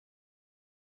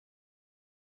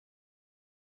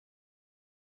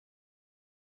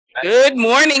Good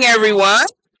morning, everyone.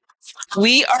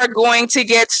 We are going to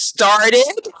get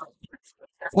started.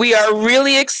 We are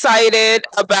really excited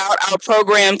about our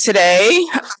program today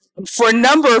for a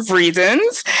number of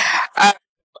reasons,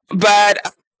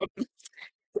 but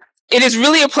it is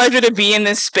really a pleasure to be in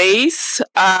this space.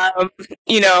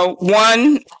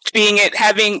 One being it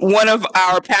having one of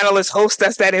our panelists host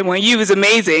us at NYU is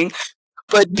amazing,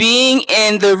 but being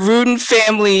in the Rudin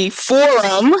Family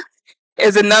Forum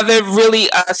is another really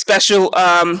special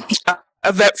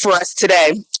event for us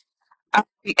today.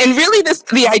 And really,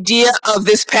 the idea of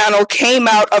this panel came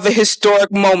out of a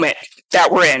historic moment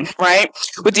that we're in, right?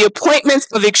 With the appointments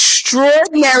of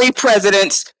extraordinary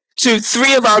presidents to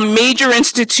three of our major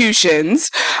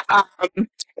institutions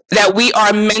that we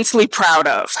are immensely proud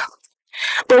of.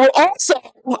 But we'll also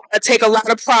take a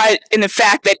lot of pride in the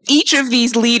fact that each of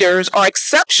these leaders are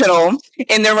exceptional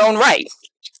in their own right.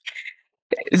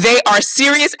 They are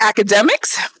serious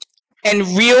academics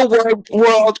and real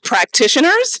world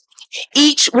practitioners,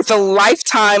 each with a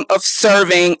lifetime of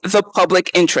serving the public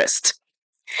interest.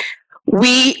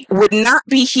 We would not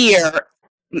be here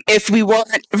if we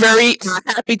weren't very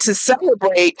happy to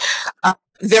celebrate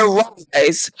their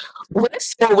rise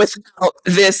with or without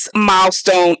this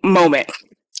milestone moment.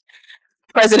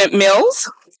 President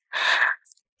Mills,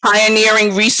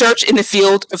 pioneering research in the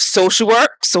field of social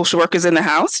work is in the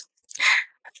house,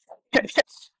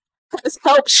 has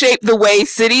helped shape the way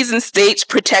cities and states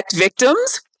protect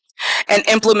victims and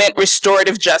implement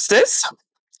restorative justice.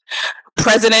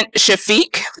 President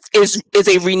Shafik is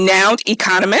a renowned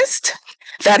economist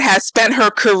that has spent her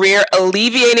career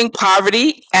alleviating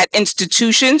poverty at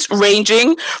institutions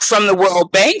ranging from the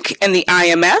World Bank and the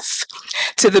IMF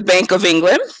to the Bank of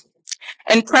England.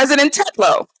 And President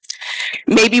Tetlow,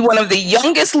 maybe one of the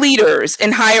youngest leaders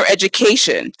in higher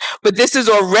education, but this is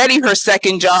already her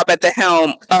second job at the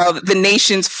helm of the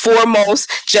nation's foremost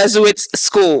Jesuit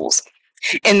schools.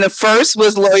 And the first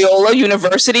was Loyola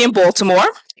University in Baltimore,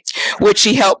 which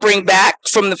she helped bring back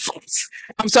from the.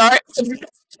 I'm sorry,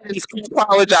 I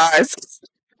apologize.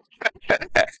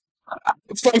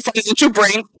 From financial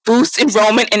brain, boost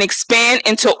enrollment, and expand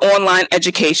into online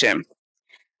education.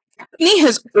 ABNY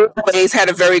has always had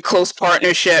a very close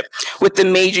partnership with the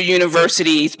major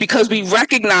universities because we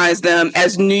recognize them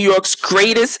as New York's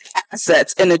greatest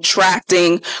assets in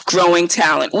attracting growing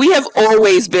talent. We have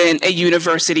always been a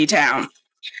university town.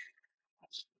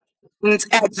 In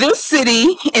this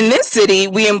city,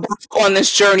 we embark on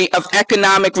this journey of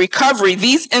economic recovery.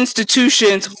 These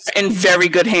institutions are in very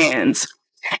good hands.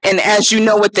 And as you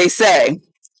know what they say,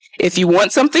 if you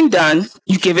want something done,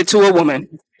 you give it to a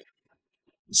woman.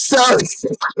 So,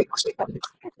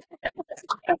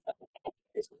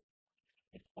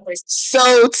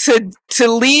 to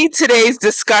lead today's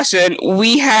discussion,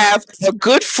 we have a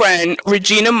good friend,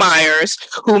 Regina Myers,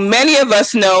 who many of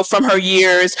us know from her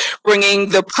years bringing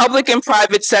the public and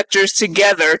private sectors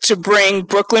together to build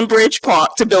Brooklyn Bridge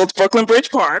Park.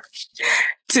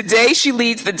 Today, she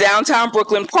leads the Downtown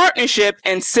Brooklyn Partnership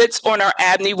and sits on our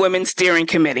ABNY Women Steering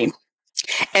Committee.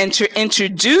 And to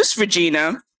introduce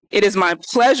Regina, it is my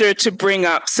pleasure to bring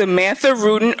up Samantha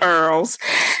Rudin Earls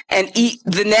and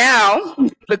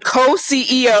the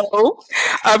co-CEO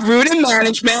of Rudin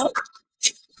Management.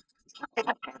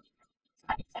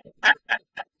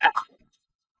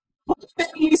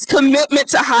 Family's commitment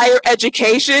to higher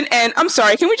education. And I'm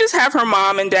sorry, can we just have her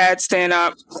mom and dad stand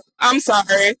up? I'm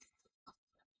sorry.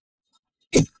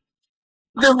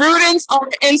 The Rudins are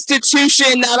an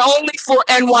institution not only for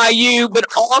NYU, but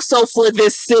also for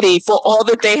this city, for all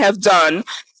that they have done.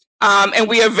 And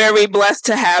we are very blessed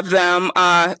to have them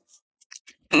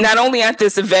not only at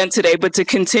this event today, but to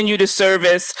continue to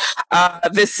service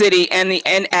this city and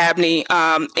ABNY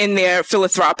in their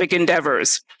philanthropic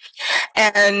endeavors.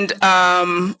 And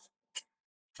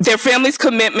their family's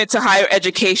commitment to higher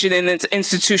education in its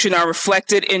institution are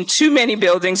reflected in too many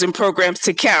buildings and programs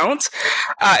to count,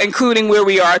 including where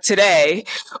we are today.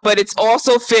 But it's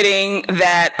also fitting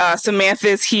that Samantha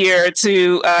is here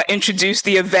to introduce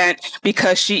the event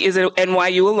because she is an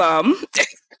NYU alum.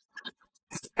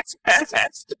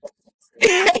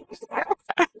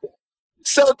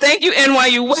 So thank you,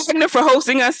 NYU Wagner, for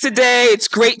hosting us today. It's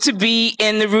great to be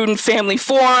in the Rudin Family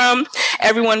Forum.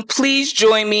 Everyone, please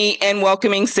join me in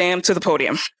welcoming Sam to the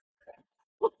podium.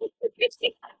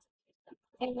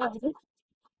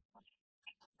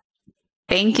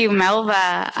 Thank you,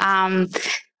 Melva.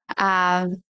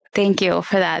 Thank you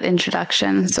for that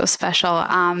introduction. So special.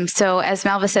 So as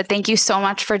Melva said, thank you so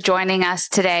much for joining us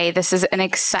today. This is an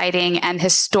exciting and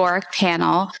historic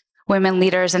panel, Women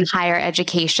Leaders in Higher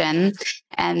Education.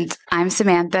 And I'm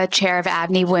Samantha, chair of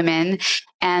ABNY Women.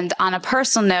 And on a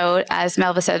personal note, as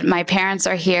Melva said, my parents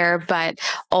are here, but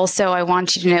also I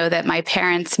want you to know that my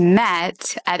parents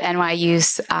met at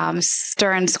NYU's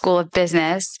Stern School of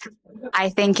Business. I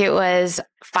think it was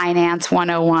Finance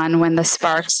 101 when the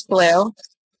sparks flew.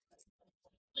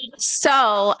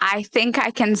 So I think I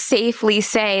can safely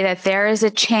say that there is a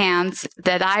chance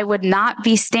that I would not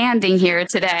be standing here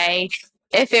today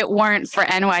if it weren't for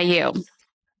NYU.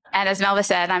 And as Melva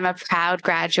said, I'm a proud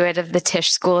graduate of the Tisch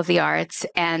School of the Arts.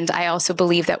 And I also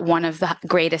believe that one of the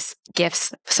greatest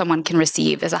gifts someone can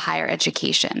receive is a higher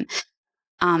education.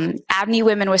 ABNY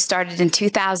Women was started in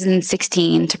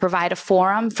 2016 to provide a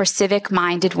forum for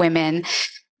civic-minded women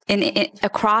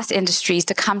across industries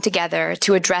to come together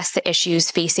to address the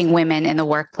issues facing women in the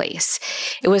workplace.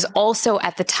 It was also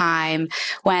at the time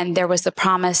when there was the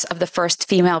promise of the first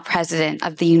female president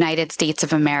of the United States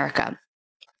of America.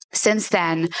 Since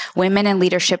then, women in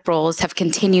leadership roles have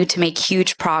continued to make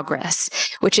huge progress,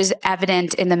 which is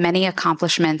evident in the many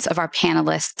accomplishments of our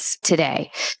panelists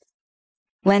today.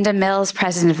 Linda Mills,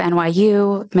 president of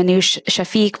NYU, Minouche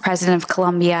Shafik, president of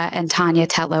Columbia, and Tania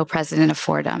Tetlow, president of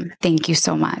Fordham. Thank you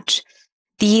so much.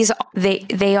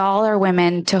 They all are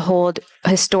women to hold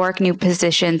historic new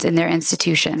positions in their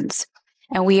institutions.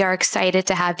 And we are excited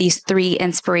to have these three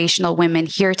inspirational women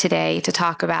here today to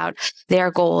talk about their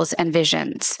goals and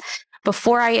visions.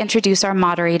 Before I introduce our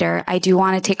moderator, I do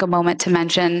want to take a moment to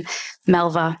mention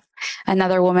Melva,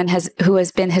 another woman who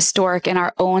has been historic in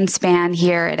our own span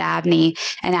here at ABNY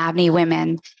and ABNY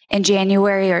Women. In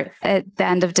January or at the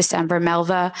end of December,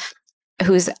 Melva,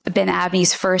 who's been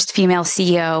ABNY's first female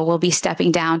CEO, will be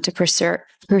stepping down to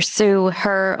pursue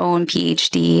her own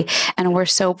PhD. And we're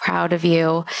so proud of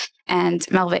you. And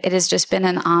Melva, it has just been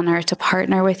an honor to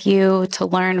partner with you, to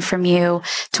learn from you,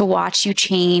 to watch you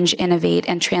change, innovate,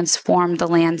 and transform the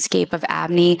landscape of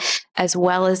ABNY, as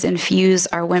well as infuse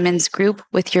our women's group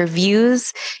with your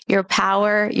views, your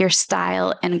power, your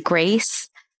style, and grace.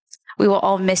 We will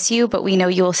all miss you, but we know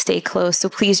you will stay close. So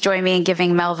please join me in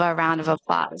giving Melva a round of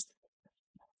applause.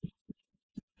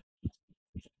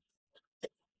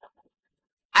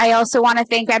 I also want to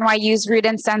thank NYU's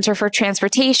Rudin Center for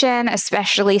Transportation,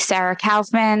 especially Sarah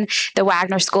Kaufman, the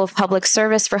Wagner School of Public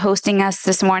Service for hosting us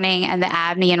this morning, and the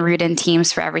ABNY and Rudin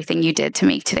teams for everything you did to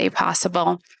make today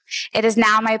possible. It is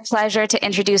now my pleasure to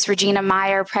introduce Regina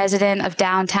Meyer, president of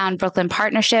Downtown Brooklyn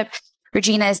Partnership.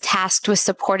 Regina is tasked with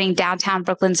supporting downtown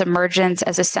Brooklyn's emergence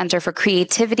as a center for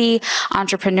creativity,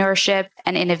 entrepreneurship,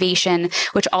 and innovation,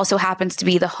 which also happens to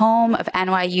be the home of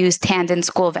NYU's Tandon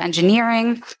School of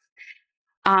Engineering.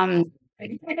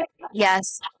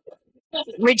 Yes,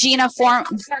 Regina sorry,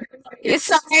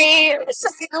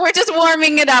 we're just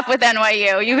warming it up with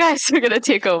NYU. You guys are going to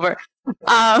take over.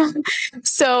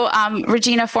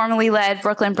 Regina formerly led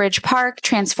Brooklyn Bridge Park,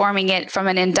 transforming it from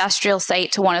an industrial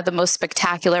site to one of the most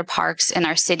spectacular parks in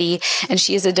our city. And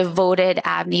she is a devoted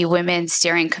ABNY Women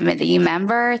Steering Committee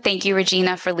member. Thank you,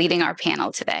 Regina, for leading our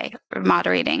panel today, for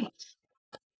moderating.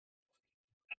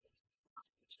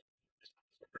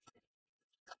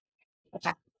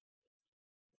 Okay.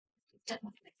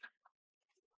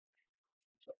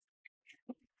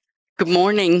 Good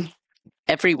morning,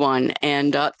 everyone,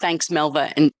 and thanks,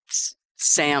 Melva and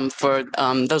Sam, for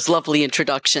those lovely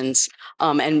introductions.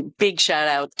 And big shout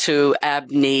out to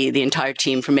ABNY, the entire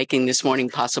team, for making this morning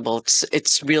possible.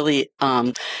 It's really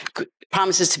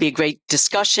promises to be a great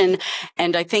discussion.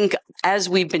 And I think as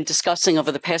we've been discussing over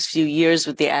the past few years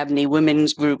with the ABNY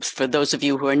Women's groups, for those of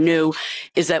you who are new,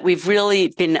 is that we've really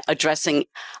been addressing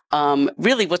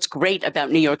really what's great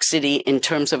about New York City in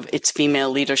terms of its female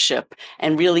leadership,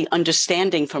 and really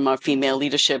understanding from our female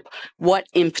leadership what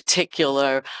in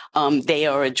particular they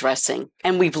are addressing.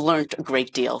 And we've learned a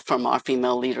great deal from our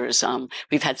female leaders.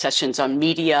 We've had sessions on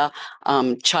media,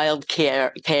 child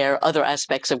care, other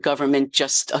aspects of government,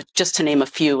 just to name a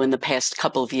few in the past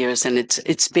couple of years. And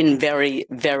it's been very,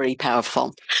 very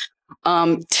powerful.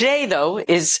 Today, though,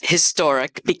 is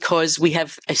historic because we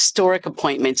have historic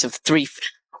appointments of three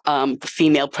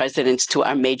female presidents to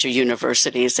our major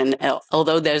universities. And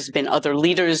although there's been other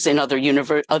leaders in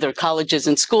other colleges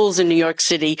and schools in New York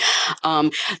City,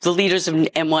 the leaders of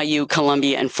NYU,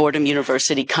 Columbia, and Fordham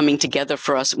University coming together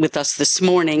with us this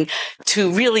morning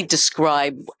to really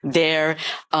describe their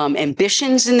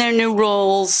ambitions in their new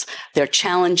roles, their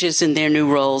challenges in their new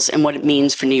roles, and what it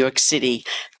means for New York City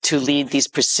to lead these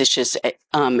prestigious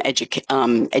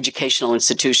educational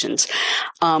institutions.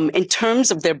 In terms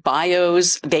of their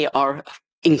bios, they are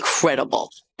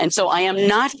incredible. And so I am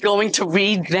not going to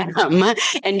read them.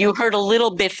 And you heard a little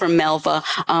bit from Melva,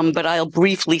 but I'll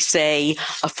briefly say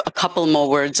a couple more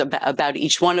words about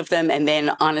each one of them. And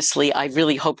then, honestly, I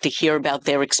really hope to hear about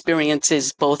their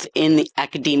experiences, both in the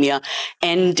academia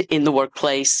and in the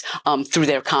workplace, through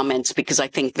their comments, because I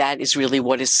think that is really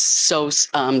what is so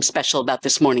special about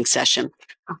this morning's session.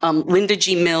 Linda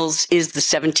G. Mills is the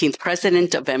 17th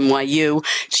president of NYU.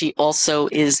 She also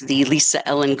is the Lisa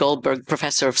Ellen Goldberg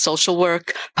Professor of Social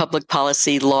Work, Public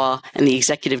Policy, Law, and the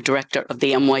executive director of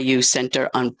the NYU Center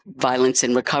on Violence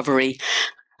and Recovery.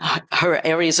 Her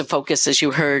areas of focus, as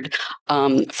you heard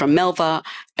from Melva,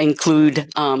 include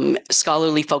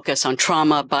scholarly focus on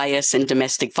trauma, bias, and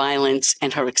domestic violence,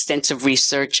 and her extensive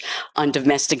research on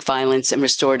domestic violence and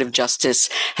restorative justice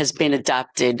has been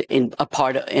adopted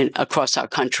across our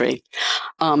country.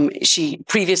 She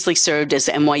previously served as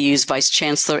NYU's Vice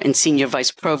Chancellor and Senior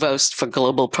Vice Provost for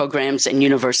Global Programs and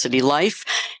University Life,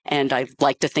 and I'd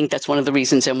like to think that's one of the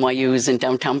reasons NYU is in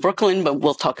downtown Brooklyn, but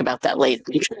we'll talk about that later.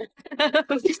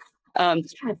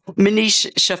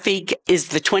 Minouche Shafik is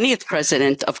the 20th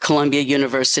president of Columbia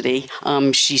University.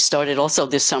 She started also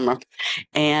this summer,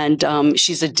 and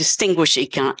she's a distinguished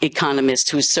economist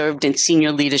who served in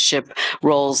senior leadership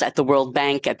roles at the World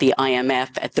Bank, at the IMF,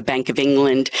 at the Bank of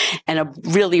England, and a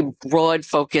really broad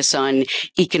focus on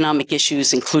economic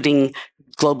issues, including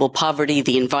global poverty,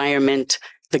 the environment,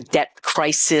 the debt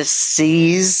crisis,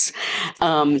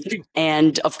 and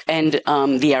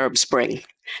the Arab Spring.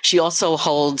 She also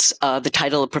holds the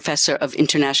title of Professor of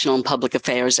International and Public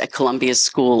Affairs at Columbia's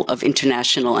School of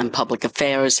International and Public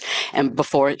Affairs. And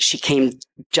before she came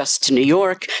just to New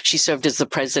York, she served as the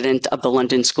president of the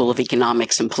London School of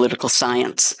Economics and Political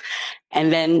Science.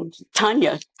 And then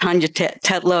Tania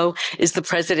Tetlow is the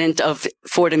president of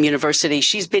Fordham University.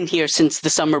 She's been here since the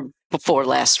summer before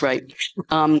last, right?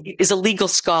 Is a legal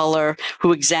scholar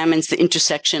who examines the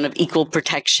intersection of equal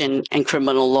protection and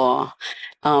criminal law.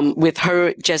 With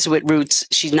her Jesuit roots,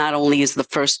 she not only is the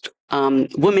first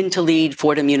woman to lead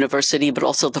Fordham University, but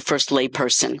also the first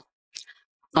layperson.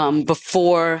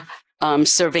 Before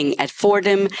serving at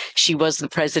Fordham, she was the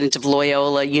president of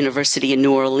Loyola University in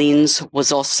New Orleans,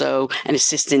 was also an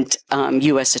assistant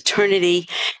U.S. attorney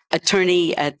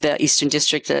at the Eastern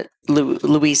District of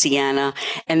Louisiana.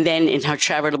 And then in her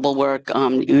charitable work,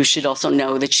 you should also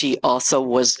know that she also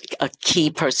was a key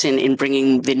person in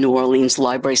bringing the New Orleans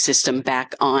library system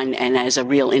back on and as a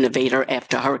real innovator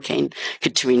after Hurricane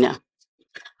Katrina.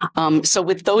 So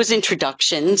with those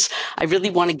introductions, I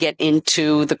really want to get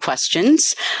into the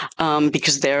questions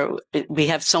because we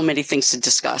have so many things to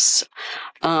discuss.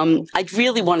 I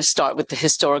really want to start with the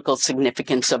historical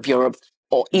significance of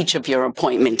each of your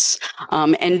appointments,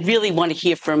 and really want to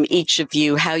hear from each of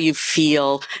you how you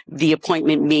feel the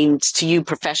appointment means to you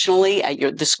professionally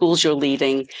at the schools you're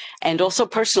leading, and also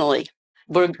personally.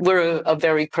 We're a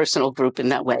very personal group in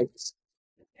that way.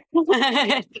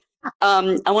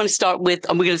 I want to start with,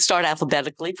 we're going to start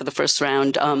alphabetically for the first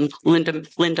round. Linda,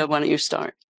 why don't you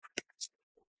start?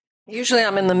 Usually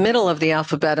I'm in the middle of the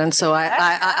alphabet, and so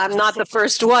I'm not the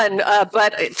first one,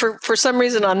 but for some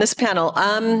reason on this panel.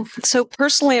 So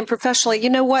personally and professionally, you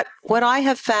know what I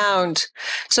have found,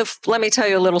 so let me tell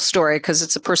you a little story because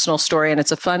it's a personal story and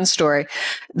it's a fun story.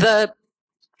 The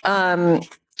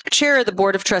chair of the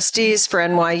Board of Trustees for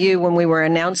NYU, when we were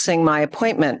announcing my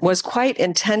appointment, was quite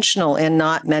intentional in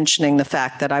not mentioning the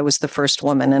fact that I was the first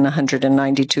woman in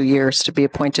 192 years to be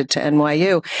appointed to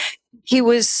NYU. He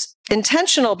was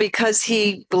intentional because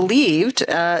he believed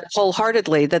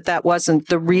wholeheartedly that wasn't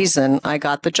the reason I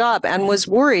got the job, and was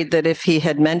worried that if he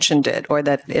had mentioned it, or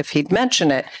that if he'd mention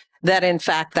it, that in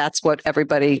fact, that's what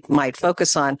everybody might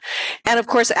focus on. And of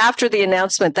course, after the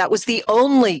announcement, that was the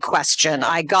only question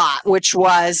I got, which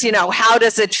was, how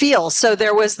does it feel? So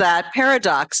there was that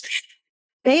paradox.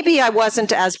 Maybe I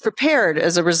wasn't as prepared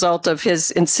as a result of his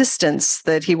insistence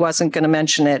that he wasn't going to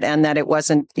mention it and that it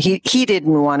wasn't, he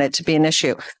didn't want it to be an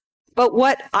issue. But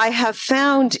what I have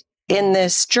found in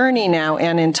this journey now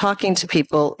and in talking to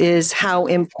people is how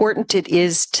important it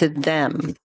is to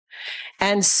them.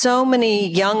 And so many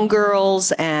young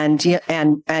girls and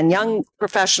young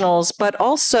professionals, but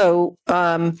also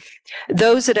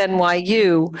those at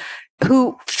NYU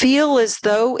who feel as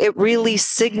though it really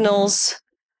signals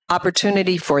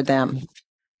opportunity for them.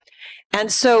 And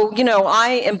so,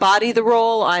 I embody the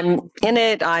role. I'm in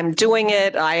it. I'm doing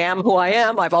it. I am who I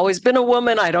am. I've always been a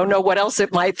woman. I don't know what else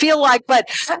it might feel like. But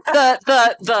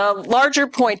the larger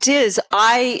point is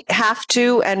I have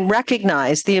to and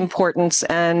recognize the importance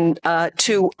and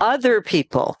to other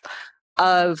people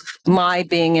of my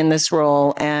being in this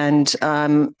role and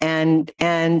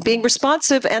being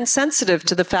responsive and sensitive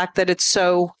to the fact that it's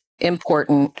so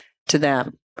important to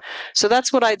them. So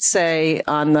that's what I'd say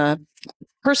on the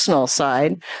personal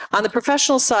side. On the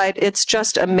professional side, it's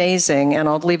just amazing, and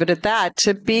I'll leave it at that,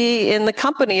 to be in the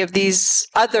company of these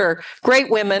other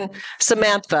great women,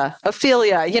 Samantha,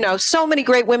 Ophelia, so many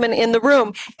great women in the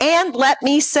room. And let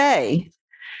me say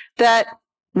that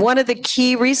one of the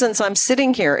key reasons I'm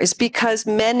sitting here is because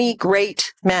many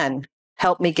great men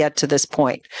helped me get to this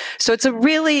point. So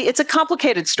it's a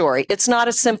complicated story. It's not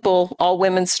a simple all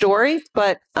women story,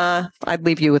 but I'd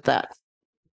leave you with that.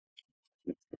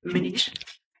 Minouche?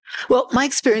 Well, my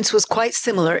experience was quite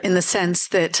similar in the sense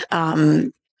that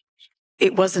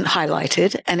it wasn't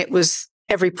highlighted, and it was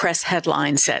every press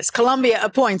headline says Columbia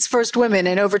appoints first woman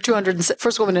in over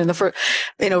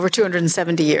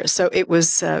 270 years. So it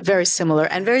was very similar,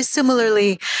 and very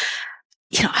similarly,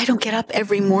 I don't get up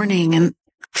every morning and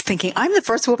thinking I'm the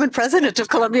first woman president of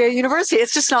Columbia University.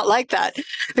 It's just not like that.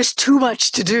 There's too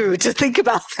much to do to think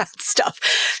about that stuff.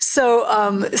 So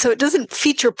it doesn't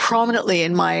feature prominently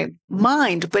in my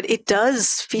mind, but it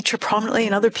does feature prominently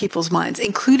in other people's minds,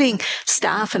 including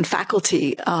staff and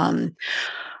faculty,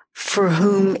 for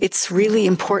whom it's really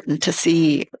important to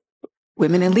see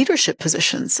women in leadership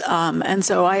positions. And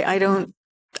so I don't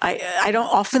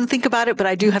often think about it, but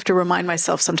I do have to remind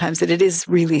myself sometimes that it is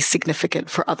really significant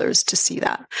for others to see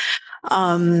that.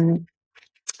 And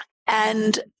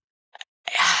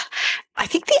I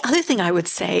think the other thing I would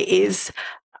say is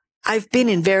I've been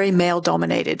in very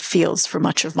male-dominated fields for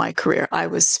much of my career. I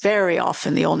was very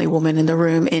often the only woman in the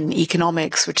room in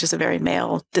economics, which is a very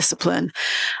male discipline.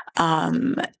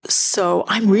 So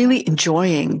I'm really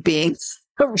enjoying being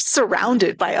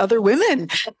surrounded by other women.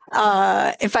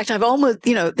 In fact, I've almost,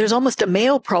 there's almost a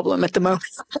male problem at the moment.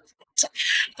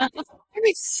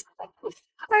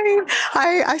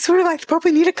 I sort of, I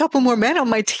probably need a couple more men on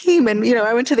my team. And,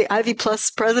 I went to the Ivy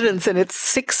Plus presidents, and it's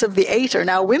 6 of the 8 are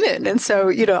now women. And so,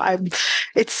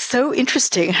 it's so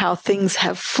interesting how things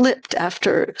have flipped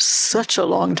after such a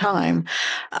long time.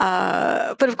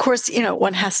 But of course,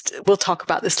 we'll talk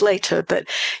about this later, but,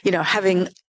 having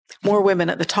more women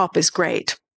at the top is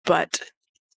great, but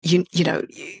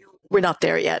we're not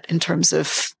there yet in terms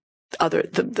of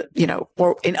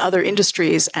or in other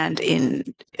industries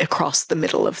and across the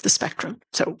middle of the spectrum.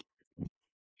 So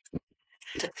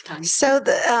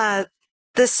the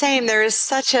same. There is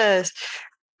such a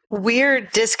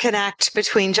weird disconnect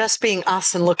between just being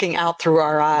us and looking out through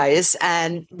our eyes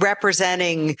and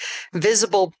representing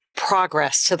visible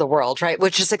progress to the world, right?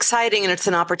 Which is exciting, and it's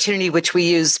an opportunity which we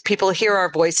use. People hear our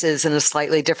voices in a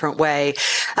slightly different way.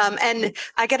 And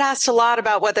I get asked a lot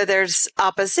about whether there's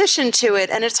opposition to it,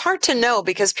 and it's hard to know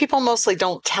because people mostly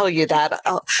don't tell you that.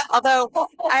 Although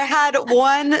I had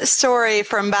one story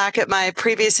from back at my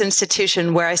previous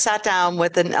institution where I sat down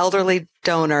with an elderly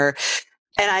donor.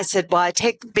 And I said, well, I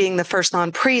take being the first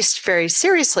non-priest very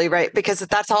seriously, right? Because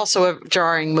that's also a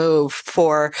jarring move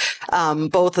for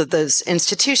both of those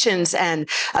institutions, and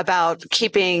about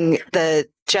keeping the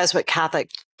Jesuit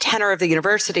Catholic tenor of the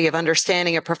university of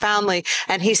understanding it profoundly.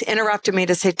 And he's interrupted me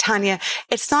to say, Tania,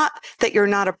 it's not that you're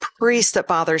not a priest that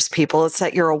bothers people. It's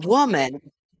that you're a woman.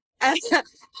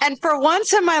 And for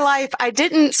once in my life, I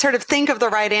didn't sort of think of the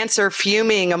right answer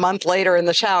fuming a month later in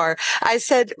the shower. I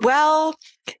said, well,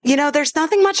 there's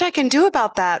nothing much I can do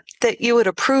about that you would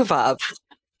approve of.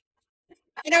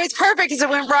 It's perfect because it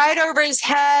went right over his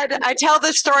head. I tell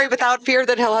this story without fear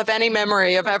that he'll have any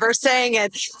memory of ever saying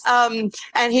it. And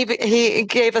he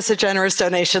gave us a generous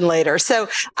donation later. So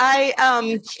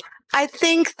I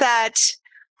think that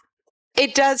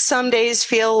it does some days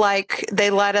feel like they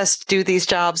let us do these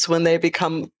jobs when they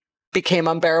became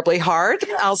unbearably hard.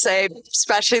 I'll say,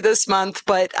 especially this month,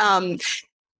 but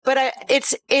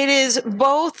it is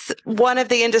both one of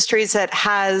the industries that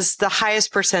has the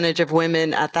highest percentage of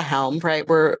women at the helm, right?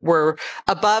 We're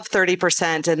above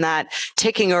 30%, and that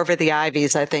taking over the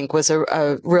Ivies, I think, was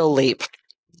a real leap.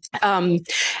 And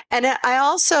I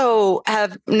also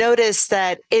have noticed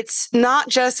that it's not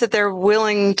just that they're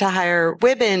willing to hire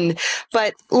women,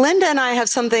 but Linda and I have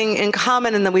something in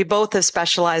common in that we both have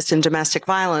specialized in domestic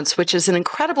violence, which is an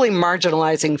incredibly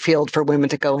marginalizing field for women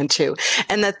to go into,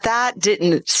 and that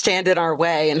didn't stand in our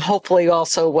way, and hopefully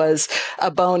also was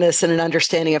a bonus and an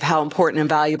understanding of how important and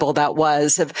valuable that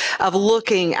was, of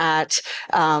looking at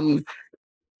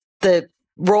the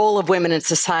role of women in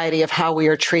society, of how we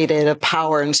are treated, of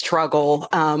power and struggle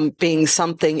being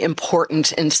something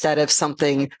important instead of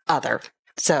something other.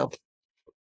 So.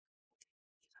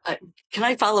 Can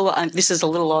I follow up? This is a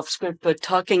little off script, but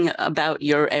talking about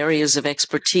your areas of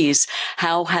expertise,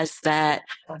 how has that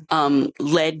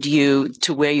led you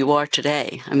to where you are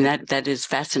today? I mean, that is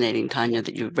fascinating, Tanya,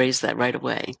 that you raised that right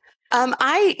away.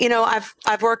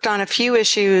 I've worked on a few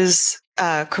issues,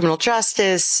 criminal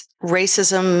justice,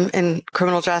 racism in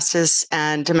criminal justice,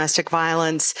 and domestic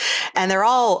violence, and they're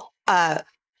all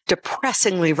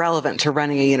depressingly relevant to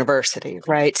running a university,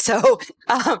 right? So,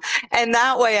 and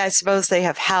that way, I suppose they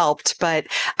have helped. But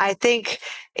I think,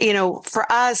 for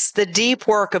us, the deep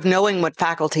work of knowing what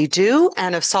faculty do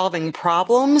and of solving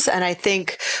problems, and I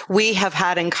think we have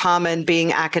had in common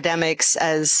being academics,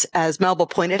 as Melba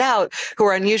pointed out, who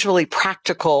are unusually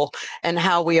practical in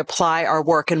how we apply our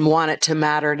work and want it to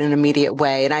matter in an immediate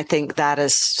way. And I think that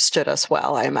has stood us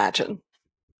well, I imagine.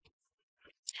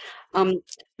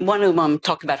 Want to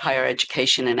talk about higher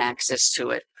education and access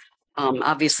to it.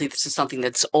 Obviously, this is something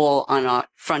that's all on our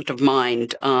front of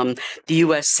mind. The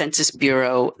U.S. Census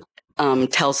Bureau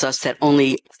tells us that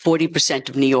only 40%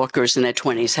 of New Yorkers in their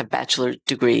 20s have bachelor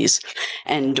degrees.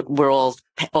 And we're all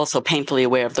also painfully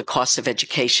aware of the cost of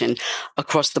education.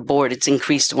 Across the board, it's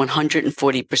increased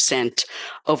 140%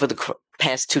 over the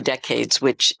past 2 decades,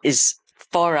 which is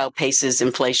far outpaces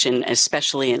inflation,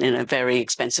 especially in a very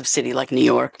expensive city like New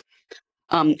York.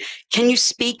 Can you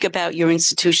speak about your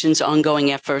institution's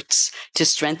ongoing efforts to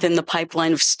strengthen the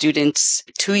pipeline of students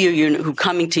to who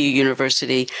coming to your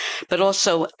university, but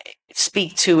also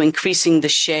speak to increasing the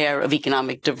share of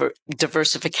economic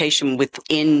diversification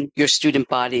within your student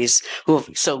bodies,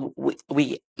 so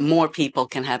more people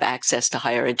can have access to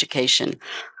higher education?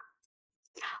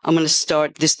 I'm going to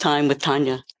start this time with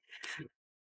Tanya.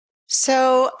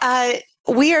 So,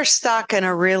 we are stuck in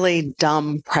a really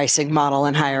dumb pricing model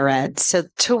in higher ed. So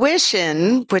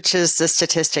tuition, which is the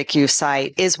statistic you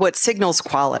cite, is what signals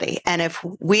quality. And if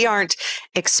we aren't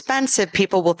expensive,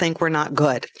 people will think we're not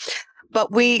good.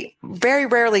 But we very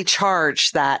rarely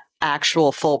charge that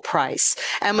actual full price.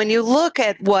 And when you look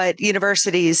at what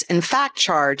universities in fact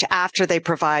charge after they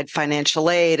provide financial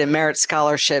aid and merit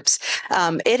scholarships,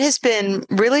 it has been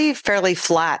really fairly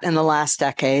flat in the last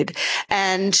decade.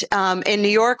 And in New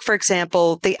York, for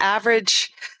example, the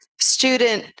average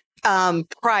student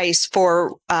price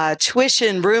for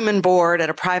tuition, room and board at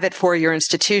a private 4-year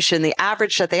institution, the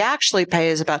average that they actually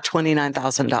pay is about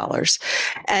 $29,000.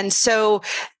 And so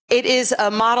it is a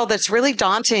model that's really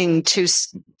daunting to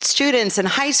students in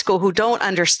high school who don't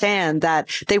understand that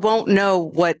they won't know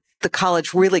what the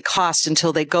college really costs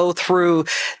until they go through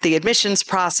the admissions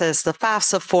process, the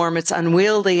FAFSA form. It's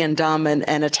unwieldy and dumb and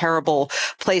a terrible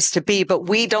place to be, but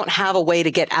we don't have a way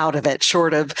to get out of it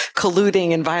short of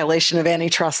colluding in violation of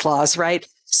antitrust laws, right?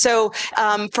 So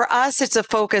for us, it's a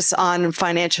focus on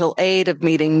financial aid, of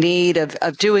meeting need,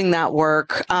 of doing that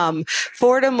work.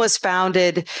 Fordham was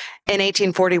founded in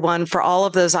 1841 for all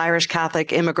of those Irish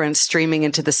Catholic immigrants streaming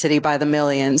into the city by the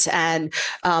millions, and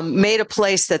made a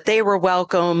place that they were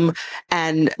welcome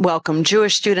and welcome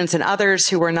Jewish students and others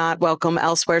who were not welcome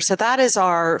elsewhere. So that is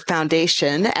our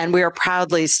foundation, and we are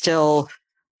proudly still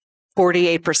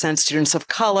 48% students of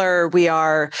color. We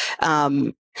are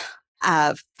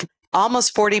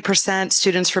almost 40%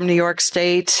 students from New York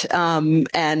State,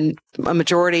 and a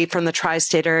majority from the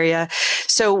tri-state area.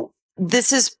 So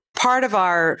this is part of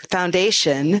our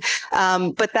foundation,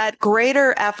 but that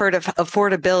greater effort of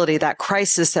affordability, that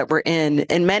crisis that we're in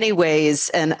many ways,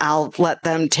 and I'll let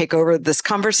them take over this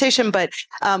conversation, but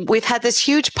we've had this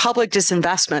huge public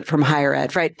disinvestment from higher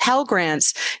ed, right? Pell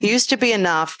Grants used to be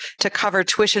enough to cover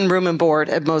tuition, room, and board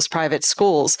at most private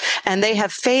schools, and they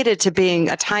have faded to being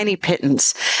a tiny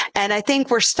pittance. And I think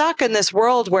we're stuck in this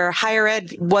world where higher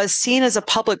ed was seen as a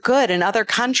public good. In other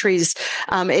countries,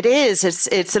 it is.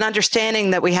 It's an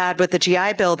understanding that we had with the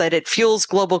GI Bill that it fuels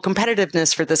global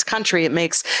competitiveness for this country. It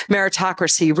makes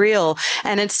meritocracy real.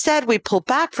 And instead, we pull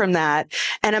back from that.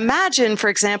 And imagine, for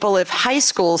example, if high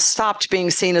schools stopped being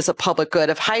seen as a public good,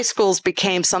 if high schools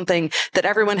became something that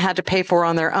everyone had to pay for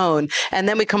on their own, and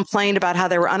then we complained about how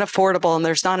they were unaffordable and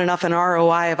there's not enough in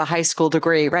ROI of a high school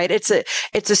degree, right? It's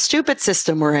a stupid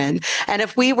system we're in. And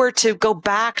if we were to go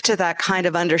back to that kind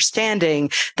of understanding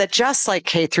that just like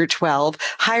K through 12,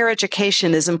 higher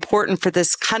education is important for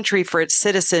this country, for its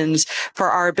citizens, for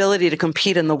our ability to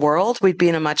compete in the world, we'd be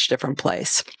in a much different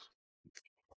place.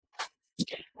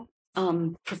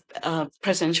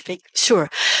 President Shafik? Sure.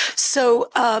 So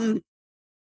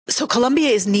Columbia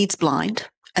is needs blind.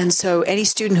 And so any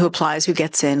student who applies, who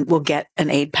gets in, will get an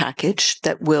aid package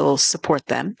that will support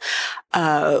them.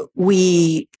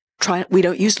 We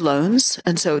don't use loans.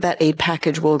 And so that aid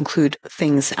package will include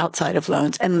things outside of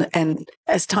loans. And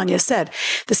as Tanya said,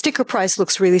 the sticker price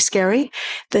looks really scary.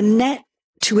 The net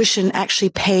tuition actually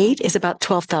paid is about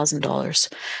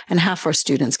 $12,000, and half our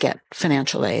students get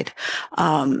financial aid.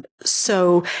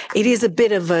 So it is a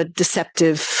bit of a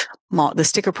deceptive model. The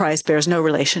sticker price bears no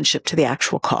relationship to the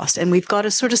actual cost. And we've got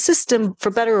a sort of system,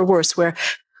 for better or worse, where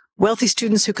wealthy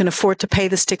students who can afford to pay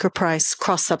the sticker price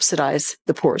cross-subsidize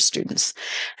the poorer students.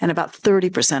 And about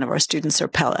 30% of our students are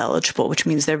Pell eligible, which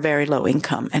means they're very low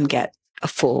income and get a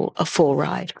full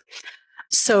ride.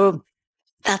 So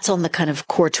that's on the kind of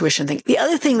core tuition thing. The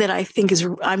other thing that I think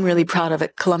I'm really proud of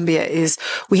at Columbia is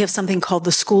we have something called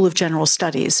the School of General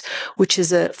Studies, which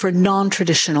is for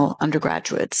non-traditional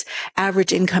undergraduates,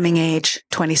 average incoming age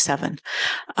 27.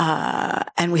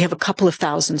 And we have a couple of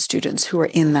thousand students who are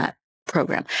in that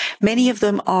program. Many of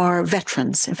them are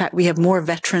veterans. In fact, we have more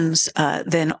veterans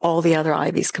than all the other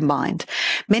Ivies combined.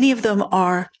 Many of them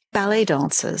are ballet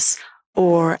dancers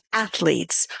or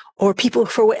athletes or people who,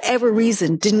 for whatever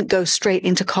reason, didn't go straight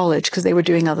into college because they were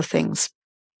doing other things.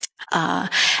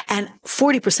 And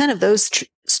 40% of those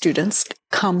students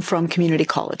come from community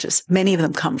colleges. Many of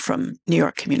them come from New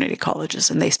York community colleges,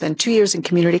 and they spend 2 years in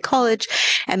community college.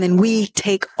 And then we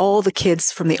take all the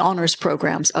kids from the honors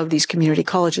programs of these community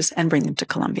colleges and bring them to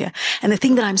Columbia. And the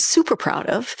thing that I'm super proud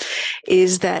of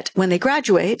is that when they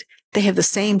graduate, they have the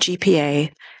same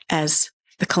GPA as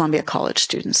the Columbia College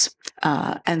students.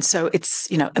 And so it's,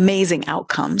 amazing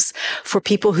outcomes for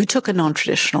people who took a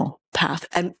non-traditional path.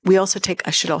 And we also take,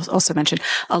 I should also mention,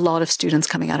 a lot of students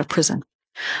coming out of prison.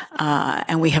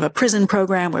 And we have a prison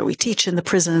program where we teach in the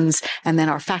prisons, and then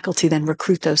our faculty then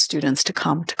recruit those students to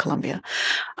come to Columbia.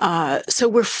 So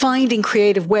we're finding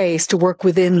creative ways to work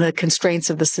within the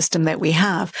constraints of the system that we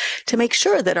have to make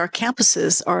sure that our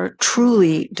campuses are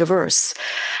truly diverse.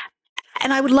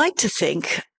 And I would like to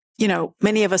think,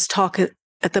 many of us talk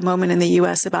at the moment in the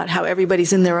US about how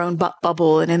everybody's in their own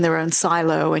bubble and in their own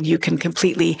silo, and you can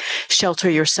completely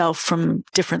shelter yourself from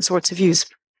different sorts of views.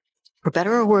 For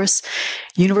better or worse,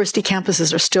 university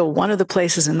campuses are still one of the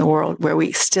places in the world where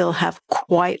we still have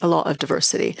quite a lot of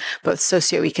diversity, both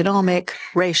socioeconomic,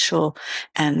 racial,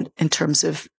 and in terms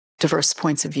of diverse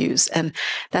points of views. And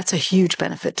that's a huge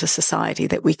benefit to society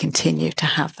that we continue to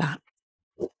have that.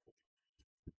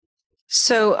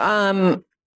 So,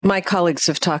 my colleagues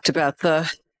have talked about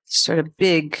the sort of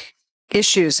big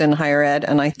issues in higher ed,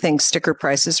 and I think sticker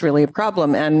price is really a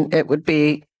problem. And it would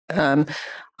be,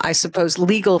 I suppose,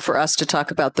 legal for us to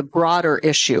talk about the broader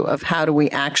issue of how do we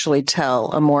actually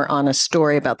tell a more honest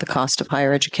story about the cost of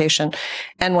higher education.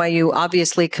 NYU,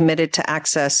 obviously committed to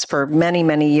access for many,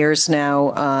 many years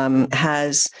now,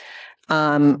 has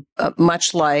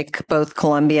much like both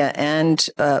Columbia and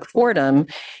Fordham,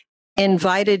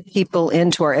 invited people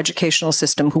into our educational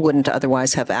system who wouldn't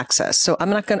otherwise have access. So I'm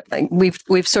not going to,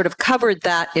 we've sort of covered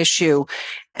that issue,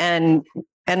 and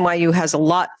NYU has a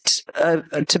lot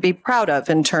to be proud of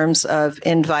in terms of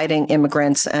inviting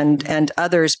immigrants and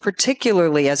others,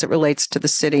 particularly as it relates to the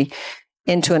city,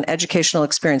 into an educational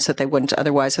experience that they wouldn't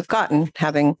otherwise have gotten,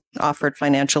 having offered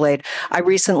financial aid. I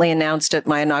recently announced at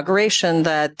my inauguration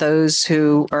that those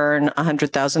who earn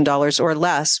 $100,000 or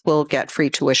less will get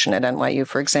free tuition at NYU,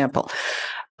 for example.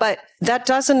 But that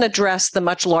doesn't address the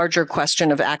much larger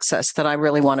question of access that I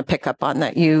really want to pick up on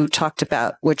that you talked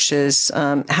about, which is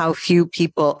how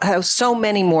so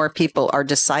many more people are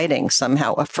deciding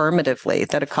somehow affirmatively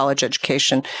that a college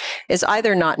education is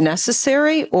either not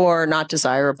necessary or not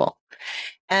desirable.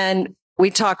 And we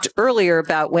talked earlier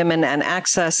about women and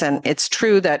access, and it's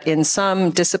true that in some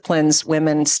disciplines,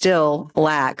 women still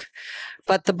lag.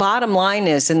 But the bottom line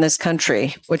is, in this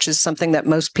country, which is something that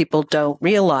most people don't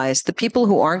realize, the people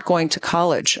who aren't going to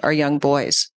college are young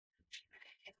boys.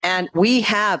 And we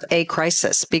have a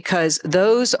crisis because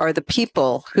those are the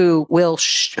people who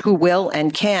will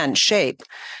and can shape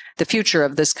the future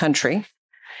of this country.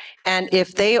 And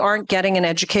if they aren't getting an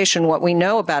education, what we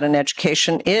know about an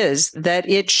education is that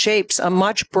it shapes a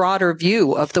much broader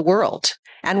view of the world.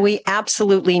 And we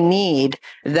absolutely need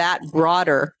that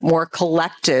broader, more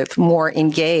collective, more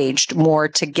engaged, more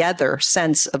together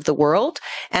sense of the world,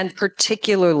 and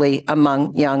particularly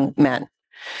among young men.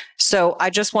 So I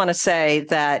just want to say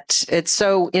that it's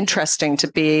so interesting to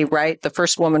be, the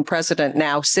first woman president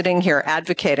now sitting here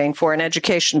advocating for an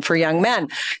education for young men.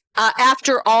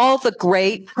 After all the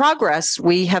great progress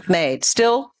we have made,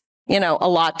 still, a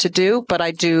lot to do, but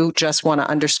I do just want to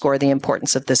underscore the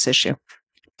importance of this issue.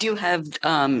 Do you have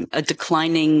a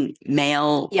declining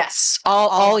male? Yes,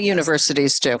 all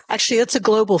universities do. Actually, it's a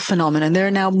global phenomenon. There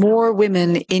are now more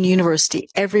women in university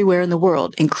everywhere in the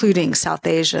world, including South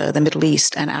Asia, the Middle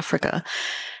East, and Africa,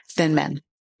 than men.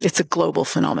 It's a global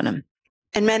phenomenon.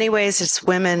 In many ways, it's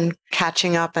women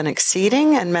catching up and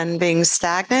exceeding and men being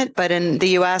stagnant. But in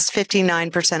the US,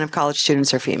 59% of college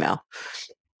students are female.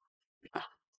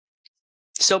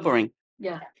 Sobering.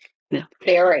 Yeah. Yeah.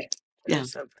 Very. Yeah.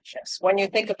 When you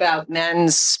think about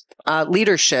men's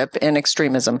leadership in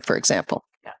extremism, for example.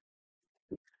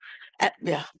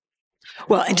 Yeah.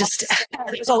 Well, and just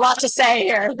there's a lot to say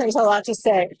here. There's a lot to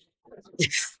say.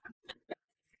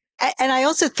 And I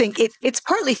also think it's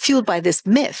partly fueled by this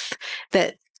myth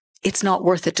that it's not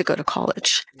worth it to go to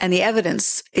college. And the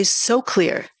evidence is so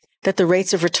clear that the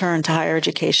rates of return to higher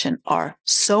education are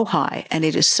so high and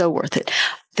it is so worth it.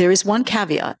 There is one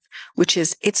caveat, which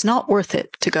is it's not worth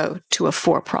it to go to a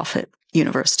for-profit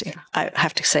university. I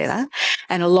have to say that.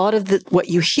 And a lot of what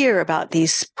you hear about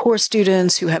these poor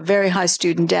students who have very high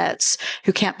student debts,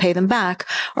 who can't pay them back,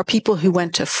 are people who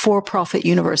went to for-profit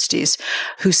universities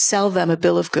who sell them a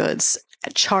bill of goods,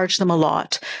 charge them a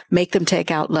lot, make them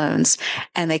take out loans,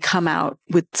 and they come out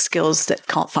with skills that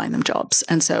can't find them jobs.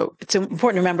 And so it's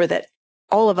important to remember that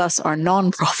all of us are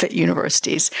non-profit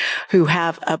universities who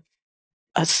have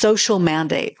a social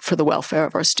mandate for the welfare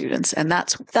of our students. And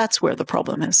that's where the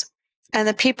problem is. And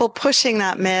the people pushing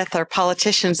that myth are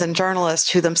politicians and journalists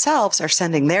who themselves are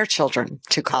sending their children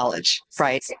to college,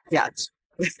 right? Yeah.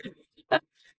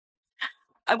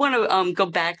 I want to go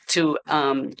back to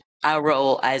our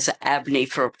role as ABNY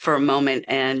for a moment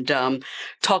and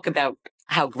talk about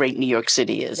how great New York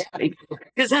City is.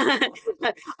 Because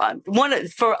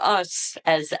for us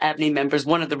as ABNY members,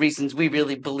 one of the reasons we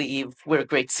really believe we're a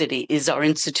great city is our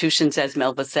institutions, as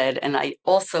Melva said. And I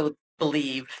also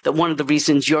believe that one of the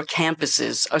reasons your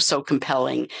campuses are so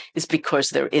compelling is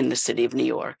because they're in the city of New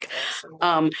York.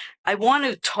 I want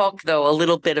to talk, though, a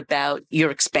little bit about your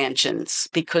expansions,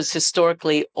 because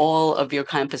historically all of your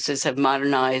campuses have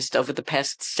modernized over the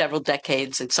past several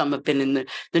decades, and some have been in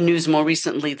the news more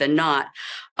recently than not.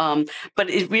 But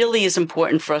it really is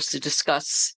important for us to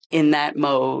discuss in that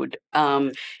mode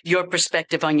your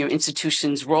perspective on your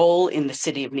institution's role in the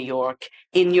city of New York,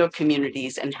 in your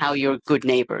communities, and how you're good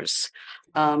neighbors.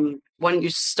 Why don't you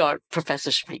start,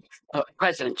 Professor Shafik,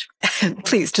 President?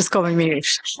 Please, just call me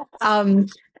Minouche.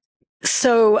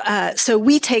 So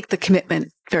we take the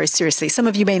commitment very seriously. Some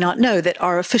of you may not know that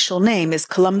our official name is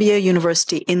Columbia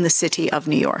University in the City of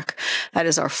New York. That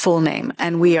is our full name.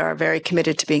 And we are very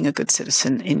committed to being a good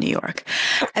citizen in New York.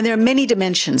 And there are many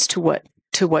dimensions to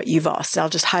what you've asked. I'll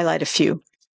just highlight a few.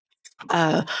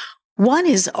 One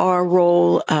is our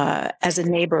role as a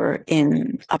neighbor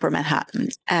in Upper Manhattan.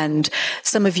 And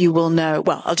some of you will know,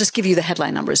 well, I'll just give you the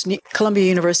headline numbers. Columbia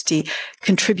University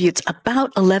contributes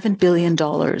about $11 billion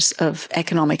of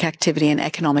economic activity and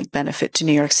economic benefit to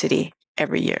New York City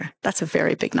every year. That's a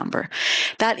very big number.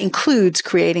 That includes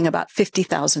creating about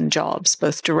 50,000 jobs,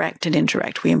 both direct and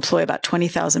indirect. We employ about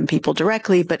 20,000 people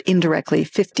directly, but indirectly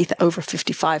over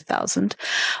 55,000.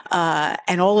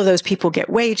 And all of those people get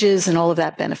wages, and all of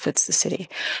that benefits the city.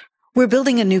 We're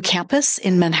building a new campus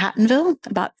in Manhattanville,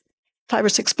 about 5 or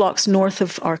 6 blocks north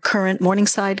of our current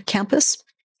Morningside campus.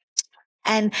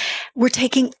 And we're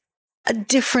taking a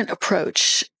different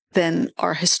approach than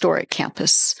our historic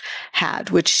campus had,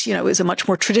 which, is a much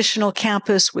more traditional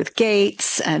campus with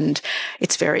gates, and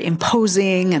it's very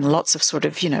imposing and lots of sort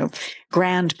of,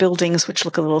 grand buildings, which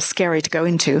look a little scary to go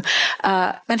into.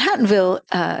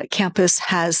 Manhattanville campus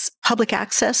has public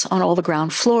access on all the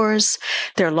ground floors.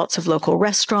 There are lots of local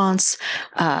restaurants.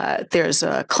 There's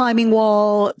a climbing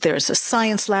wall. There's a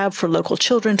science lab for local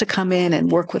children to come in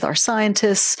and work with our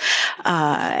scientists.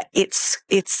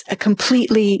 It's a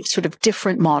completely sort of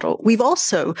different model. We've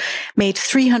also made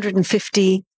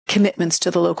 350 commitments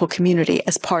to the local community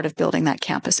as part of building that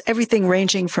campus. Everything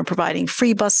ranging from providing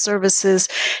free bus services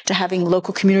to having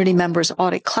local community members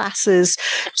audit classes,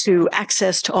 to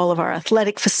access to all of our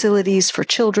athletic facilities for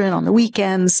children on the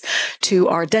weekends, to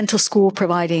our dental school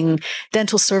providing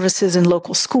dental services in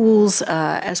local schools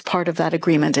as part of that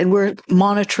agreement. And we're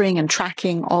monitoring and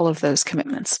tracking all of those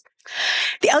commitments.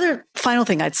 The other final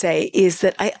thing I'd say is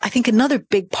that I think another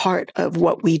big part of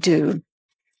what we do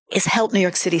is help New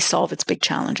York City solve its big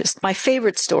challenges. My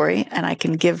favorite story, and I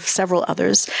can give several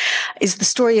others, is the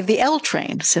story of the L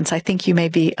train, since I think you may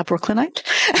be a Brooklynite.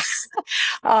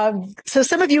 So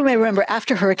some of you may remember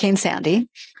after Hurricane Sandy,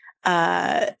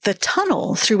 the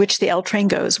tunnel through which the L train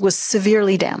goes was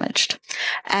severely damaged.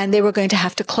 And they were going to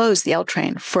have to close the L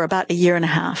train for about a year and a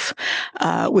half,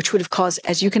 which would have caused,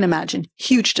 as you can imagine,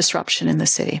 huge disruption in the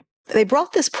city. They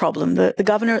brought this problem, the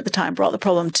governor at the time brought the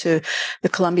problem to the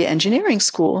Columbia Engineering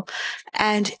School,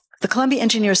 and the Columbia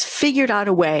engineers figured out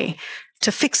a way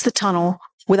to fix the tunnel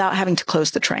without having to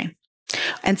close the train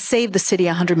and save the city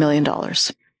 $100 million.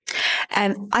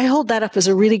 And I hold that up as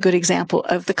a really good example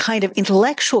of the kind of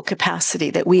intellectual capacity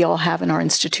that we all have in our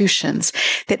institutions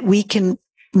that we can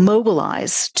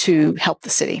mobilize to help the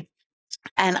city.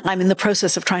 And I'm in the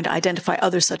process of trying to identify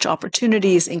other such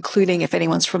opportunities, including if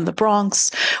anyone's from the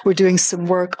Bronx, we're doing some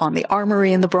work on the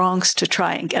Armory in the Bronx to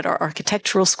try and get our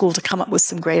architectural school to come up with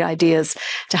some great ideas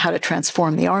to how to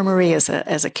transform the Armory as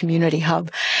a community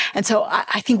hub. And so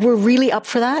I think we're really up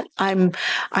for that. I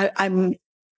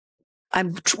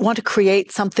want to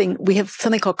create something. We have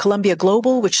something called Columbia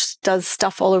Global, which does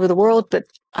stuff all over the world, but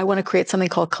I want to create something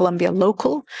called Columbia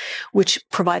Local, which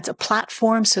provides a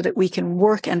platform so that we can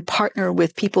work and partner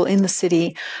with people in the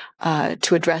city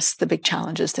to address the big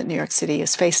challenges that New York City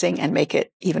is facing and make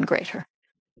it even greater.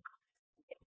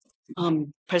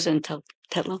 President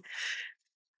Tetlow?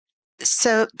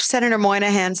 So Senator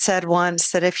Moynihan said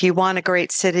once that if you want a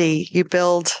great city, you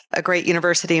build a great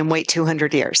university and wait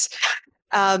 200 years.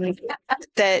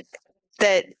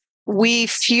 That we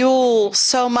fuel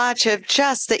so much of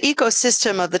just the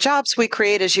ecosystem of the jobs we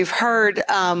create, as you've heard,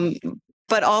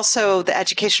 but also the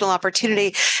educational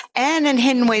opportunity and in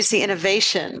hidden ways, the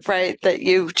innovation, right, that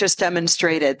you just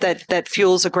demonstrated that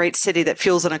fuels a great city, that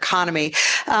fuels an economy.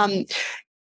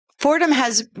 Fordham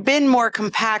has been more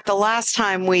compact. The last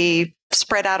time we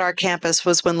spread out our campus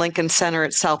was when Lincoln Center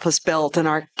itself was built, and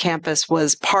our campus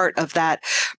was part of that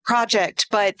project.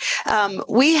 But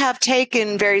we have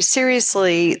taken very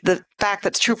seriously the fact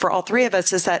that's true for all three of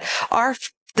us is that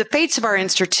the fates of our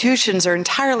institutions are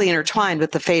entirely intertwined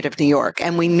with the fate of New York,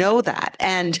 and we know that.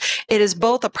 And it is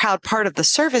both a proud part of the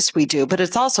service we do, but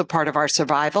it's also part of our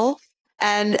survival.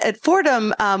 And at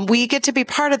Fordham, we get to be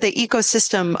part of the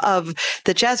ecosystem of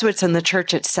the Jesuits and the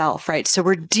church itself, right? So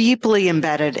we're deeply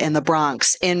embedded in the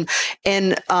Bronx, in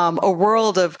a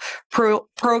world of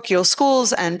parochial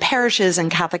schools and parishes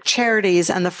and Catholic charities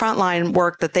and the frontline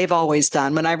work that they've always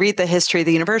done. When I read the history of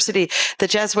the university, the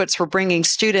Jesuits were bringing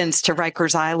students to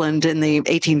Rikers Island in the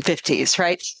 1850s,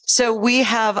 right? So we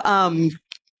have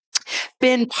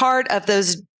been part of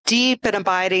those deep and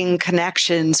abiding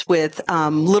connections with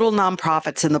little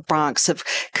nonprofits in the Bronx, of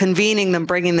convening them,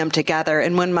 bringing them together.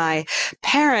 And when my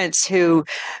parents, who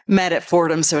met at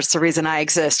Fordham, so it's the reason I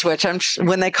exist, which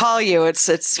when they call you,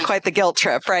 it's quite the guilt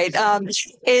trip, right?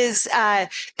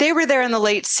 They were there in the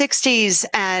late 60s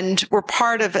and were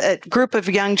part of a group of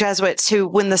young Jesuits who,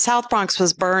 when the South Bronx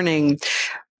was burning,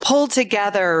 pulled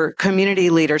together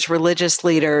community leaders, religious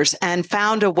leaders, and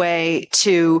found a way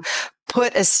to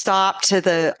put a stop to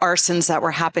the arsons that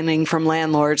were happening from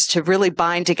landlords, to really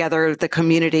bind together the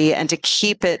community and to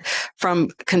keep it from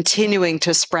continuing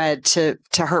to spread to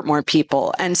hurt more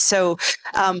people. And so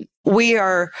we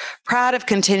are proud of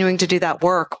continuing to do that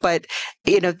work. But,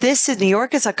 New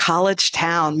York is a college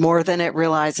town more than it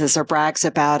realizes or brags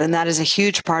about. And that is a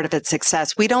huge part of its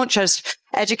success. We don't just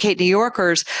educate New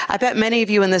Yorkers. I bet many of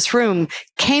you in this room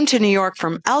came to New York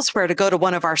from elsewhere to go to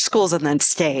one of our schools and then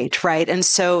stayed, right? And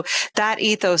so that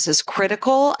ethos is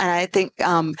critical. And I think,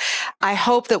 I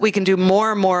hope that we can do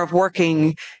more and more of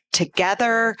working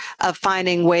together, of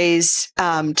finding ways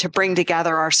to bring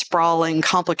together our sprawling,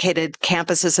 complicated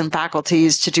campuses and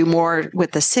faculties to do more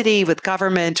with the city, with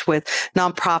government, with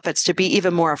nonprofits, to be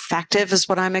even more effective is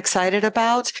what I'm excited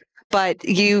about. But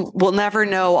you will never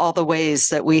know all the ways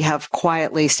that we have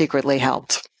quietly, secretly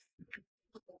helped.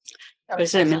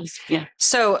 Yeah.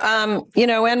 So,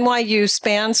 NYU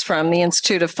spans from the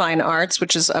Institute of Fine Arts,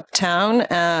 which is uptown,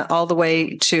 all the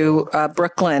way to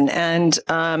Brooklyn. And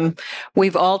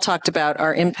we've all talked about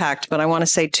our impact, but I want to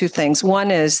say two things.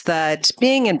 One is that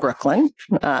being in Brooklyn,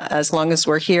 as long as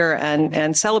we're here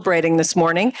and celebrating this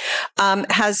morning,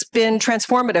 has been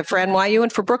transformative for NYU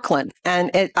and for Brooklyn.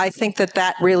 And I think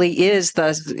that really is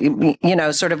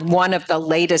sort of one of the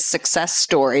latest success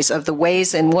stories of the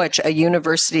ways in which a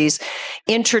university's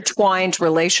intertwined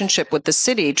relationship with the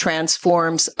city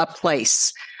transforms a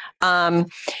place.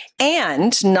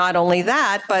 And not only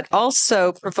that, but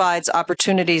also provides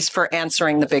opportunities for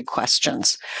answering the big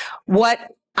questions. What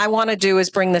I want to do is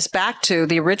bring this back to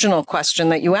the original question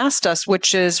that you asked us,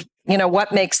 which is,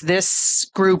 what makes this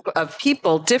group of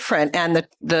people different and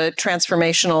the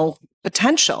transformational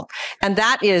potential. And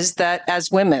that is that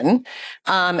as women,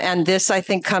 and this I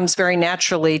think comes very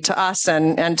naturally to us,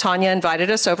 and Tania invited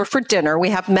us over for dinner.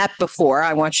 We have met before,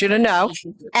 I want you to know.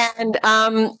 And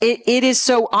it is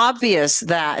so obvious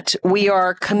that we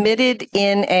are committed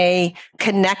in a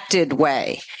connected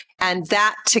way. And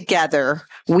that together,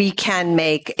 we can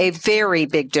make a very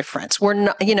big difference. We're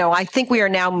not, I think we are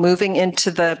now moving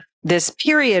into the this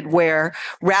period where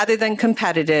rather than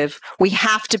competitive, we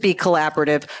have to be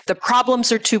collaborative. The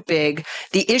problems are too big.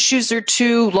 The issues are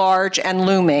too large and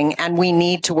looming, and we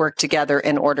need to work together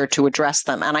in order to address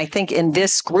them. And I think in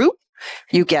this group,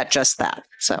 you get just that.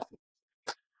 So.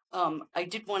 I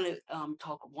did want to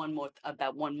talk one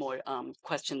more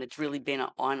question that's really been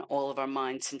on all of our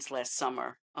minds since last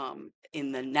summer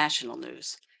in the national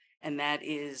news, and that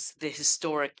is the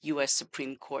historic U.S.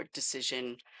 Supreme Court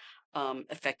decision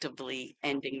effectively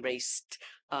ending race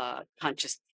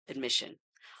conscious admission.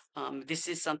 This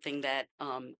is something that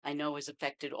I know has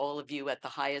affected all of you at the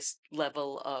highest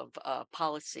level of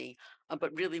policy,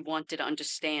 but really wanted to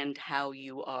understand how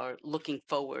you are looking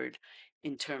forward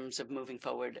in terms of moving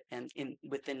forward and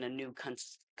within a new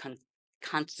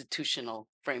constitutional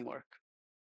framework.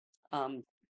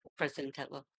 President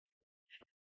Tetlow.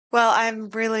 Well, I'm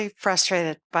really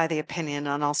frustrated by the opinion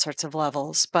on all sorts of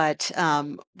levels, but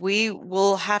we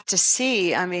will have to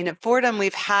see. I mean, at Fordham,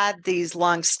 we've had these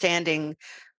longstanding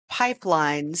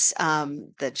pipelines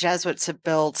that Jesuits have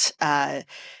built,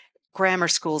 grammar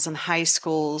schools and high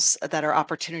schools that are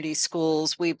opportunity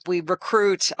schools. We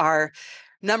recruit our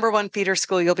number one feeder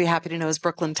school, you'll be happy to know, is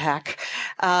Brooklyn Tech.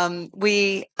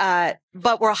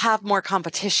 But we'll have more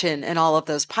competition in all of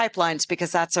those pipelines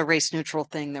because that's a race neutral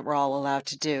thing that we're all allowed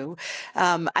to do.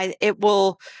 It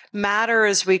will matter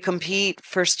as we compete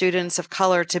for students of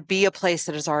color to be a place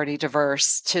that is already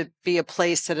diverse, to be a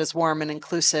place that is warm and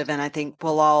inclusive. And I think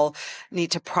we'll all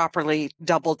need to properly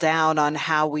double down on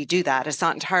how we do that. It's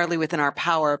not entirely within our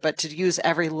power, but to use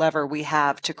every lever we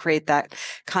have to create that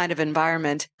kind of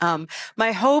environment.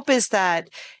 My hope is that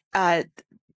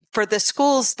for the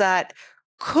schools that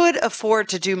could afford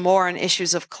to do more on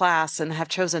issues of class and have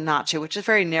chosen not to, which is a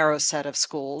very narrow set of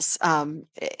schools,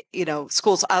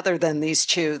 schools other than these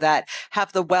two that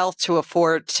have the wealth to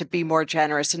afford to be more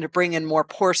generous and to bring in more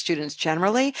poor students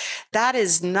generally. That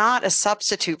is not a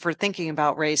substitute for thinking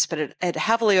about race, but it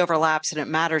heavily overlaps and it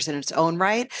matters in its own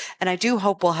right. And I do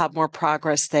hope we'll have more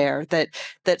progress there, that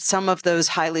some of those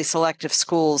highly selective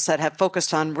schools that have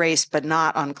focused on race but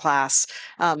not on class,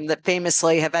 that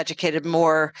famously have educated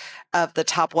more of the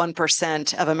top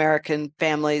 1% of American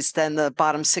families than the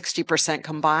bottom 60%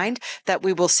 combined, that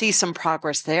we will see some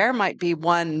progress there. Might be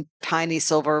one tiny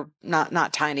silver,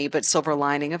 not tiny, but silver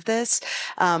lining of this.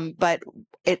 But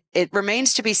it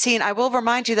remains to be seen. I will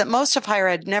remind you that most of higher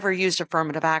ed never used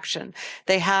affirmative action.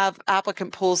 They have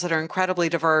applicant pools that are incredibly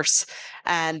diverse,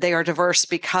 and they are diverse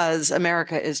because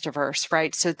America is diverse,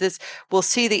 right? So we'll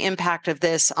see the impact of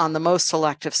this on the most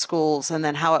selective schools and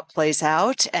then how it plays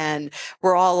out. And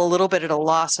we're all a little bit at a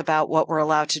loss about what we're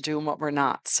allowed to do and what we're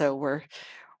not. So we're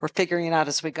figuring it out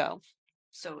as we go.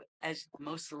 So as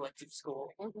most selective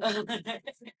school.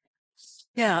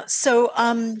 Yeah.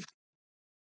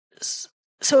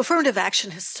 So affirmative action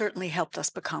has certainly helped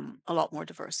us become a lot more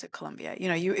diverse at Columbia.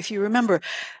 If you remember,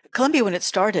 Columbia, when it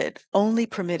started, only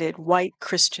permitted white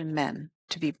Christian men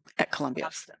to be at Columbia.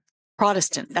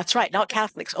 Protestant, that's right, not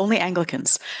Catholics, only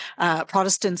Anglicans,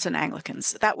 Protestants and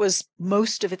Anglicans. That was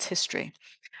most of its history.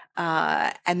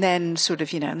 And then sort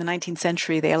of, in the 19th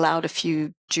century, they allowed a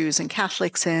few Jews and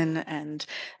Catholics in, and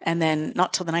then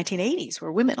not till the 1980s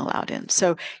were women allowed in.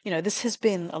 So, this has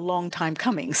been a long time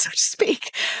coming, so to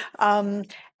speak.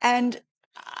 And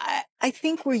I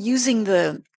think we're using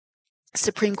the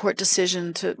Supreme Court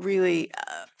decision to really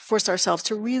force ourselves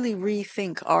to really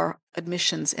rethink our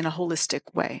admissions in a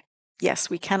holistic way.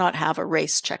 Yes, we cannot have a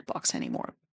race checkbox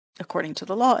anymore, according to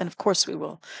the law. And of course, we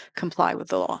will comply with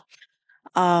the law.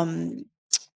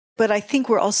 But I think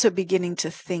we're also beginning to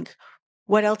think,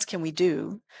 what else can we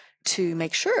do to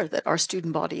make sure that our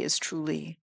student body is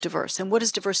truly diverse? And what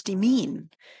does diversity mean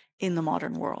in the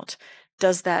modern world?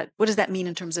 What does that mean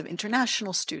in terms of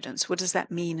international students? What does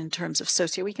that mean in terms of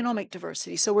socioeconomic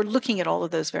diversity? So we're looking at all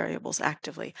of those variables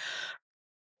actively.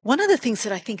 One of the things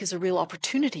that I think is a real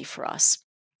opportunity for us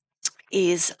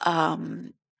is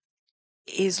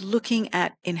looking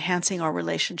at enhancing our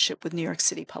relationship with New York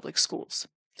City public schools.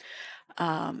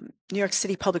 New York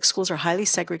City public schools are highly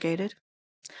segregated,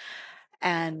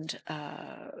 and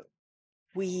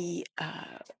we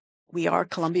are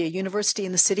Columbia University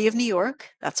in the city of New York.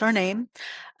 That's our name.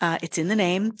 It's in the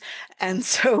name. And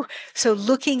so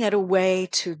looking at a way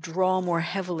to draw more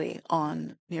heavily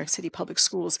on New York City public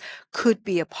schools could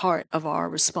be a part of our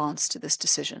response to this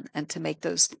decision, and to make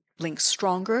those links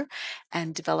stronger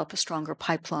and develop a stronger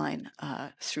pipeline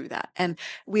through that. And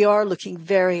we are looking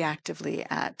very actively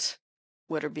at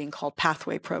what are being called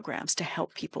pathway programs to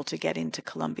help people to get into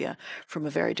Columbia from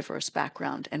a very diverse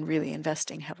background, and really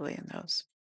investing heavily in those.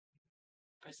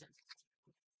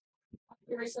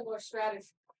 Very similar strategy.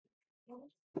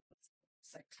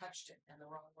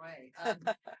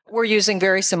 We're using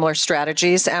very similar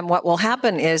strategies. And what will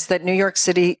happen is that New York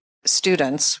City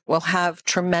students will have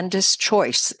tremendous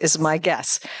choice, is my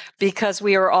guess, because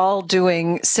we are all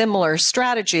doing similar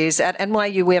strategies. At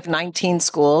NYU, we have 19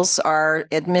 schools. Our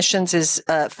admissions is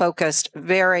focused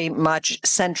very much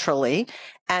centrally.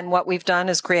 And what we've done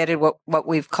is created what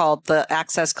we've called the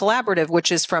Access Collaborative,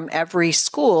 which is from every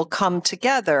school come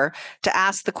together to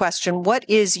ask the question, what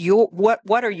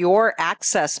are your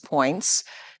access points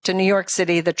to New York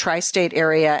City, the tri-state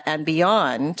area, and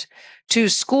beyond, to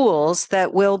schools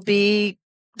that will be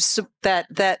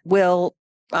that will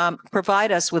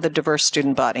provide us with a diverse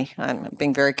student body. I'm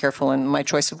being very careful in my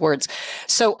choice of words.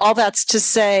 So all that's to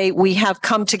say, we have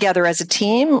come together as a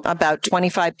team, about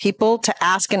 25 people, to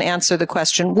ask and answer the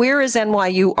question, where is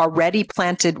NYU already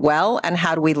planted well, and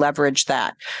how do we leverage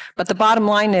that? But the bottom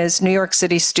line is New York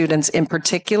City students in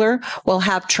particular will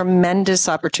have tremendous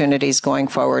opportunities going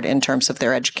forward in terms of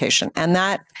their education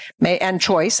and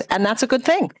choice, and that's a good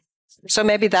thing. So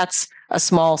maybe that's a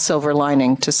small silver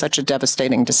lining to such a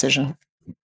devastating decision.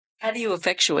 How do you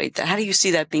effectuate that? How do you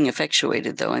see that being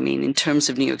effectuated, though? I mean, in terms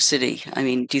of New York City, I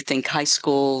mean, do you think high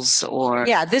schools or?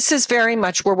 Yeah, this is very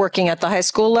much, we're working at the high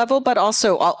school level, but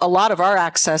also a lot of our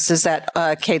access is at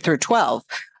K through 12.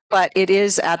 But it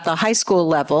is at the high school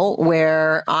level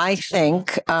where I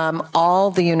think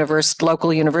all the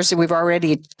local university, we've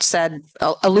already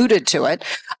alluded to it,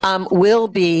 will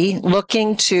be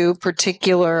looking to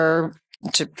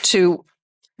to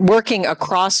working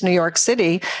across New York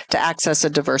City to access a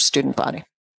diverse student body.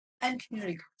 And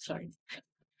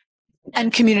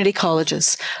community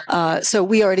colleges. So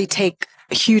we already take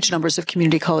huge numbers of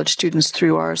community college students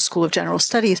through our School of General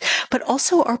Studies, but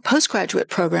also our postgraduate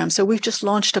program. So we've just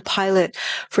launched a pilot,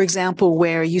 for example,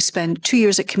 where you spend 2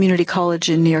 years at community college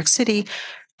in New York City,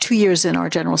 2 years in our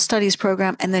general studies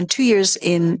program, and then 2 years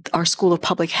in our School of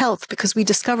Public Health, because we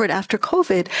discovered after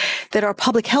COVID that our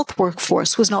public health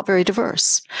workforce was not very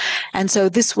diverse. And so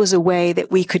this was a way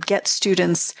that we could get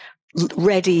students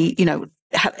ready,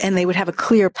 and they would have a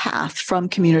clear path from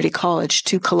community college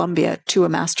to Columbia to a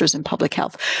master's in public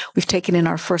health. We've taken in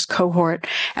our first cohort,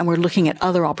 and we're looking at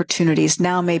other opportunities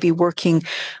now, maybe working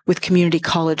with community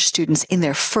college students in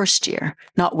their first year,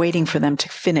 not waiting for them to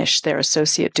finish their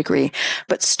associate degree,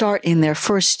 but start in their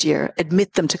first year,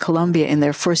 admit them to Columbia in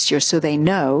their first year so they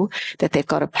know that they've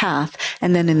got a path.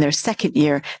 And then in their second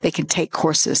year, they can take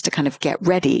courses to kind of get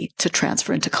ready to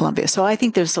transfer into Columbia. So I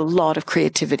think there's a lot of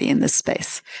creativity in this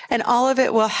space. And all of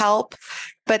it will help,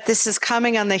 but this is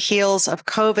coming on the heels of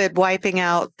COVID wiping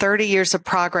out 30 years of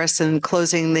progress and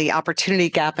closing the opportunity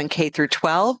gap in K through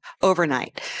 12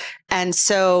 overnight. And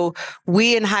so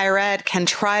we in higher ed can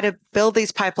try to build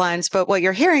these pipelines, but what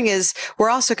you're hearing is we're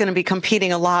also going to be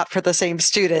competing a lot for the same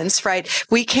students, right?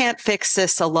 We can't fix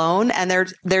this alone, and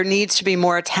there needs to be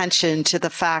more attention to the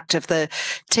fact of the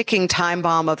ticking time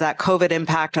bomb of that COVID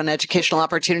impact on educational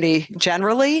opportunity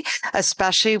generally,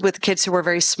 especially with kids who were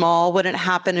very small when it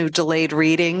happened, who delayed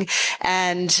reading,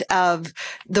 and of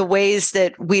the ways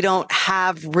that we don't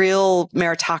have real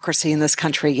meritocracy in this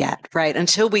country yet, right?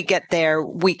 Until we get there,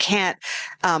 we can't.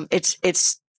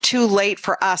 It's too late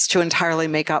for us to entirely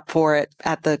make up for it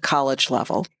at the college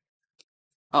level.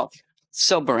 Oh,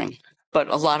 sobering, but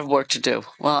a lot of work to do.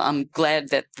 Well, I'm glad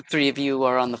that the three of you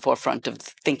are on the forefront of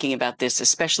thinking about this,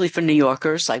 especially for New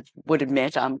Yorkers. I would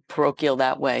admit I'm parochial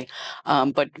that way,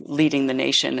 but leading the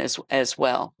nation as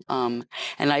well. And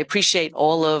I appreciate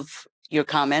all of your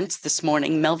comments this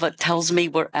morning. Melva tells me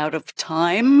we're out of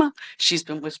time. She's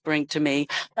been whispering to me.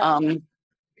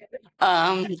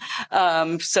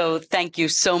 So thank you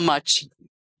so much